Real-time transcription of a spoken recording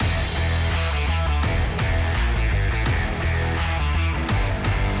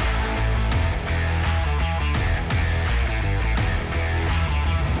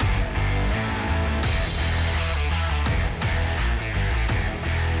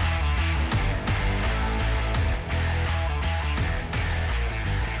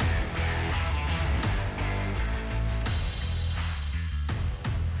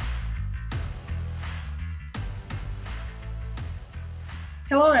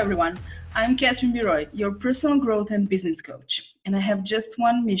Hello everyone, I'm Catherine Biroy, your personal growth and business coach, and I have just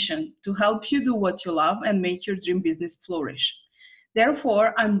one mission: to help you do what you love and make your dream business flourish.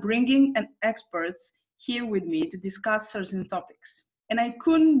 Therefore, I'm bringing an experts here with me to discuss certain topics. And I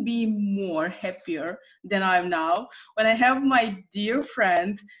couldn't be more happier than I am now when I have my dear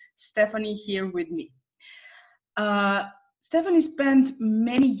friend Stephanie here with me. Uh, Stephanie spent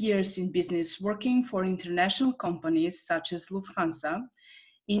many years in business working for international companies such as Lufthansa.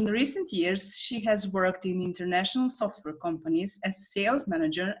 In recent years, she has worked in international software companies as sales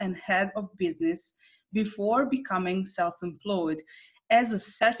manager and head of business before becoming self-employed as a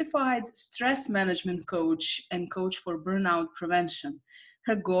certified stress management coach and coach for burnout prevention.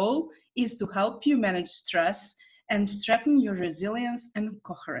 Her goal is to help you manage stress and strengthen your resilience and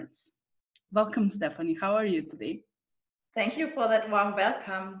coherence. Welcome, Stephanie. How are you today? Thank you for that warm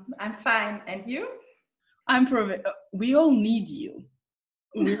welcome. I'm fine. And you? We all need you.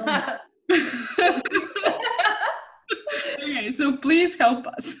 Okay, so please help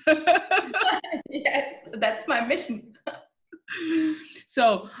us. Yes, that's my mission.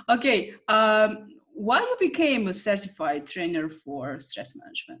 So, okay, why you became a certified trainer for stress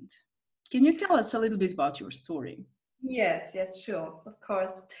management? Can you tell us a little bit about your story? Yes, sure, of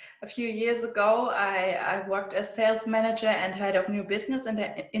course. A few years ago, I worked as sales manager and head of new business in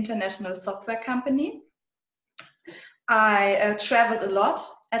an international software company. I traveled a lot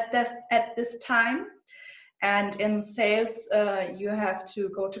at this time. And in sales, you have to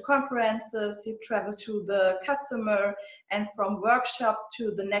go to conferences, you travel to the customer, and from workshop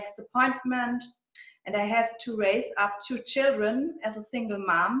to the next appointment. And I have to raise up 2 children as a single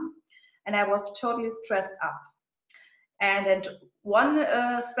mom, and I was totally stressed up. And at one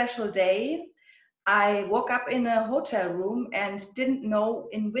special day, I woke up in a hotel room and didn't know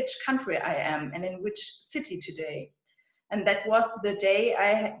in which country I am and in which city today. And that was the day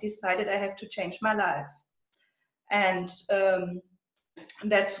I decided I have to change my life. And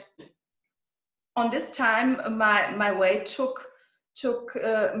that on this time, my way took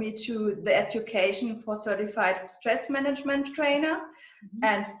me to the education for certified stress management trainer. Mm-hmm.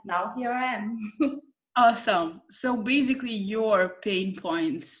 And now here I am. Awesome. So basically your pain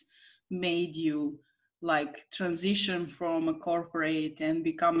points made you like transition from a corporate and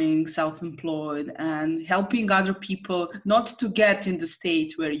becoming self-employed and helping other people not to get in the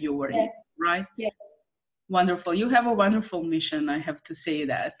state where you were in, right? Yes. Wonderful. You have a wonderful mission, I have to say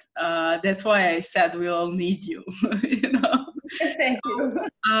that. That's why I said we all need you. You know? Thank you.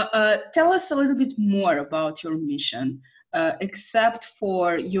 Tell us a little bit more about your mission, except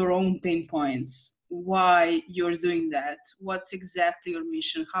for your own pain points. Why you're doing that? What's exactly your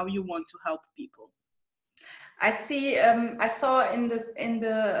mission? How you want to help people? I see. I saw in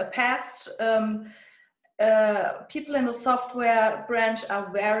the past. People in the software branch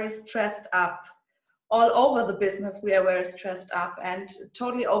are very stressed up. All over the business, we are very stressed up and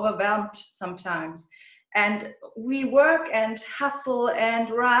totally overwhelmed sometimes. And we work and hustle and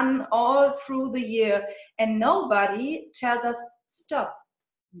run all through the year, and nobody tells us, stop,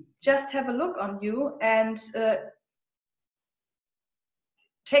 just have a look on you and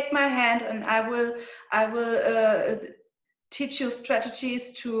take my hand, and I will teach you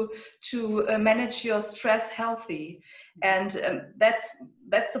strategies to manage your stress healthy. And that's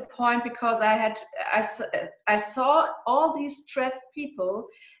the point, because I saw all these stressed people,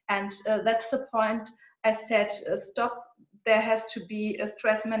 and that's the point. I said, stop, there has to be a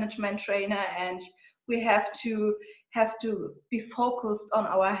stress management trainer, and we have to be focused on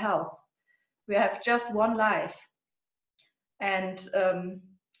our health. We have just one life, and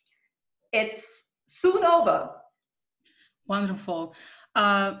it's soon over. Wonderful.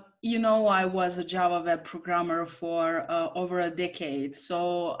 You know, I was a Java web programmer for over a decade,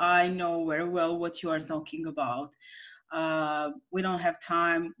 so I know very well what you are talking about. We don't have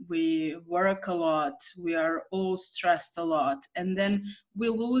time, we work a lot, we are all stressed a lot, and then we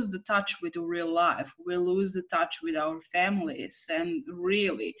lose the touch with the real life. We lose the touch with our families, and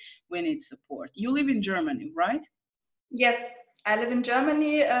really, we need support. You live in Germany, right? Yes, I live in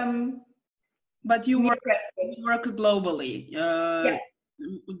Germany. But you work globally. Yeah.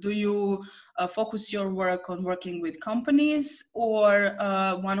 Do you focus your work on working with companies, or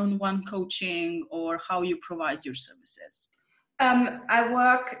one-on-one coaching, or how you provide your services? I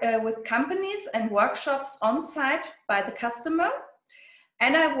work with companies and workshops on site by the customer,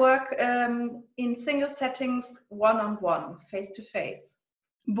 and I work in single settings, one-on-one, face-to-face.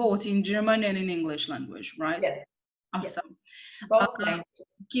 Both in German and in English language, right? Yes. Awesome. Yes, both Uh, languages.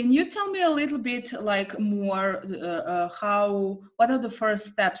 can you tell me a little bit like more what are the first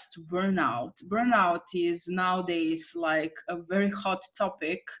steps to burnout? Burnout is nowadays like a very hot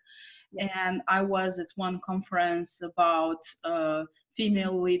topic, Yeah, and I was at one conference about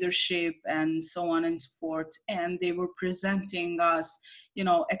female leadership and so on and so forth, and they were presenting us, you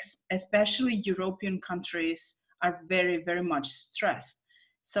know, especially European countries are very, very much stressed.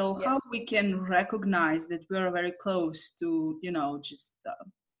 So yeah. how we can recognize that we are very close to, you know, just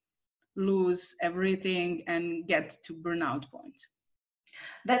lose everything and get to burnout point.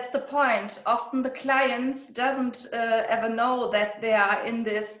 That's the point. Often the clients doesn't ever know that they are in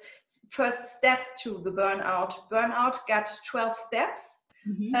this first steps to the burnout. Burnout got 12 steps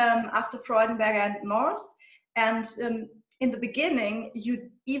Mm-hmm. after Freudenberger and Morse. And in the beginning,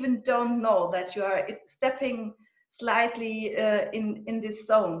 you even don't know that you are stepping slightly in these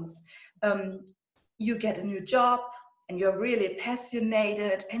zones. You get a new job and you're really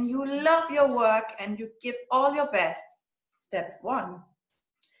passionate and you love your work and you give all your best. Step one.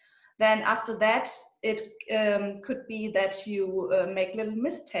 Then after that, it could be that you make little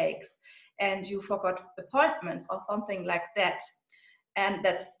mistakes and you forgot appointments or something like that. And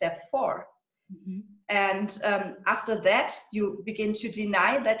that's step four. Mm-hmm. And after that, you begin to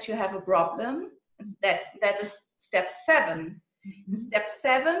deny that you have a problem. That is step seven. Mm-hmm. Step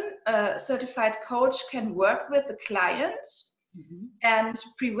seven, a certified coach can work with the client Mm-hmm. and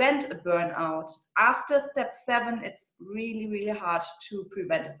prevent a burnout. After step seven, it's really, really hard to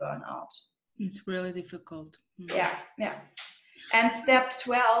prevent a burnout. It's really difficult. Mm-hmm. Yeah. And step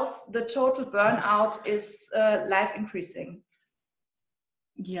 12, the total burnout is life increasing.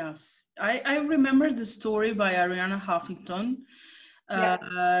 Yes, I remember the story by Arianna Huffington.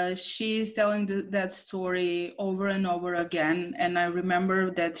 She's telling that story over and over again, and I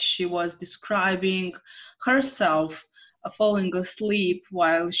remember that she was describing herself falling asleep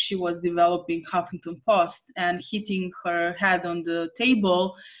while she was developing Huffington Post and hitting her head on the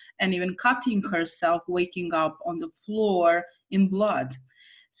table and even cutting herself, waking up on the floor in blood.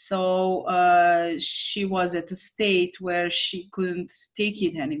 So she was at a state where she couldn't take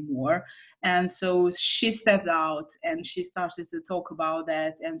it anymore. And so she stepped out and she started to talk about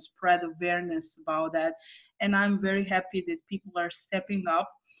that and spread awareness about that. And I'm very happy that people are stepping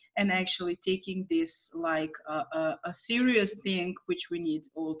up and actually taking this like a serious thing which we need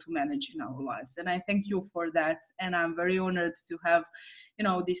all to manage in our lives. And I thank you for that. And I'm very honored to have, you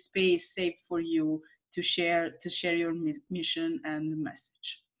know, this space saved for you to share your mission and the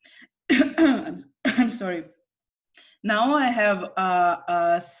message. I'm sorry. Now I have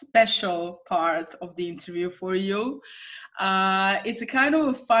a special part of the interview for you. It's a kind of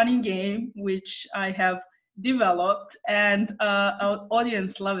a funny game which I have developed, and our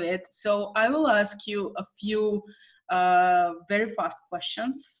audience love it. So I will ask you a few very fast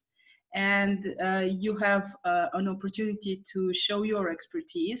questions, and you have an opportunity to show your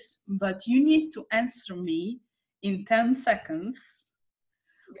expertise, but you need to answer me in 10 seconds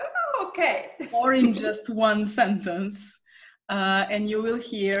Okay. or in just one sentence, and you will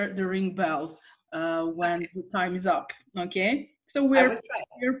hear the ring bell when the time is up. Okay, so we're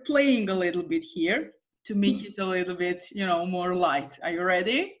playing a little bit here to make it a little bit, you know, more light. Are you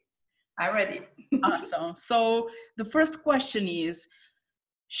ready? I'm ready. Awesome. So the first question is,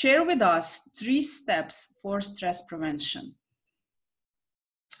 share with us 3 steps for stress prevention.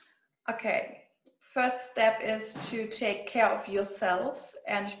 Okay. First step is to take care of yourself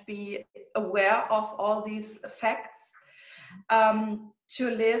and be aware of all these facts. To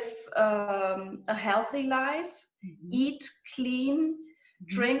live a healthy life, eat clean,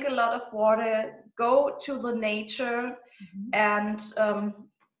 drink a lot of water, go to the nature, and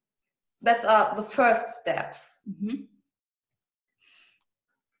that are the first steps.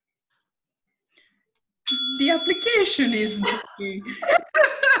 The application is booking.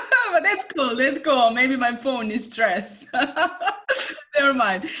 But that's cool. Let's go. Maybe my phone is stressed. Never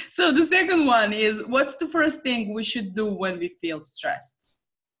mind. So the second one is, what's the first thing we should do when we feel stressed?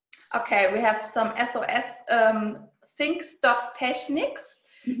 Okay, we have some SOS think stop techniques.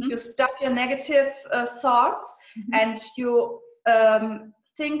 You stop your negative thoughts and you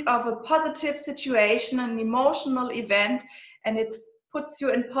think of a positive situation, an emotional event, and it puts you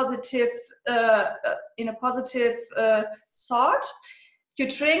in positive in a positive thought. You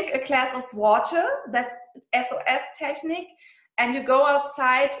drink a glass of water, that's SOS technique, and you go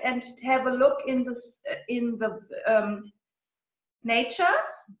outside and have a look in the nature.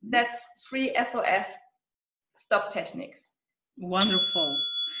 That's 3 SOS stop techniques. Wonderful.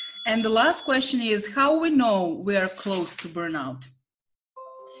 And the last question is, how we know we are close to burnout?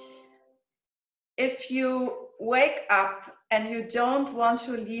 If you wake up and you don't want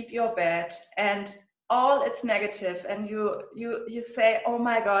to leave your bed and all it's negative and you say, oh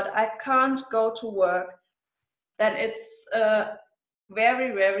my God, I can't go to work, then it's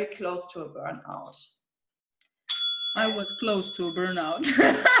very, very close to a burnout. I was close to a burnout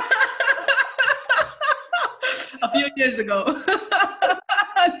a few years ago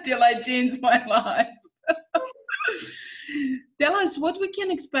until I changed my life. Tell us what we can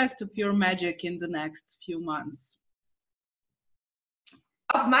expect of your magic in the next few months.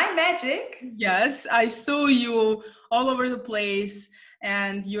 Of my magic? Yes, I saw you all over the place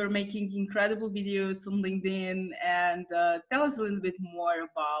and you're making incredible videos on LinkedIn. And tell us a little bit more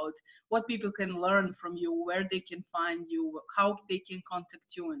about what people can learn from you, where they can find you, how they can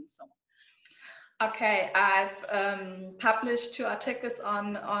contact you, and so on. Okay, I've published 2 articles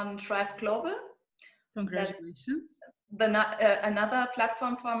on Thrive Global. Congratulations. Another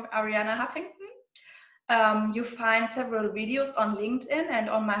platform from Ariana Huffington. You find several videos on LinkedIn and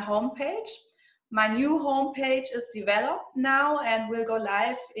on my homepage. My new homepage is developed now and will go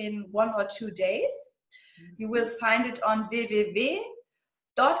live in 1 or 2 days. You will find it on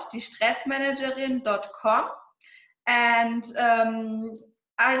www.diestressmanagerin.com. And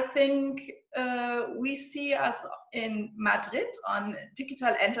I think we see us in Madrid on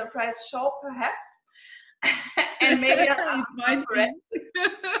Digital Enterprise Show, perhaps. And maybe it might be.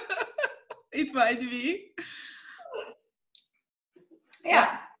 It might be.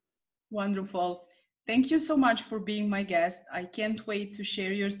 Yeah. Wonderful. Thank you so much for being my guest. I can't wait to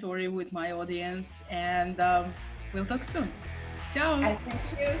share your story with my audience, and we'll talk soon. Ciao. Thank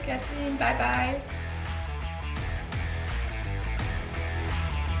you, Kathleen. Bye-bye.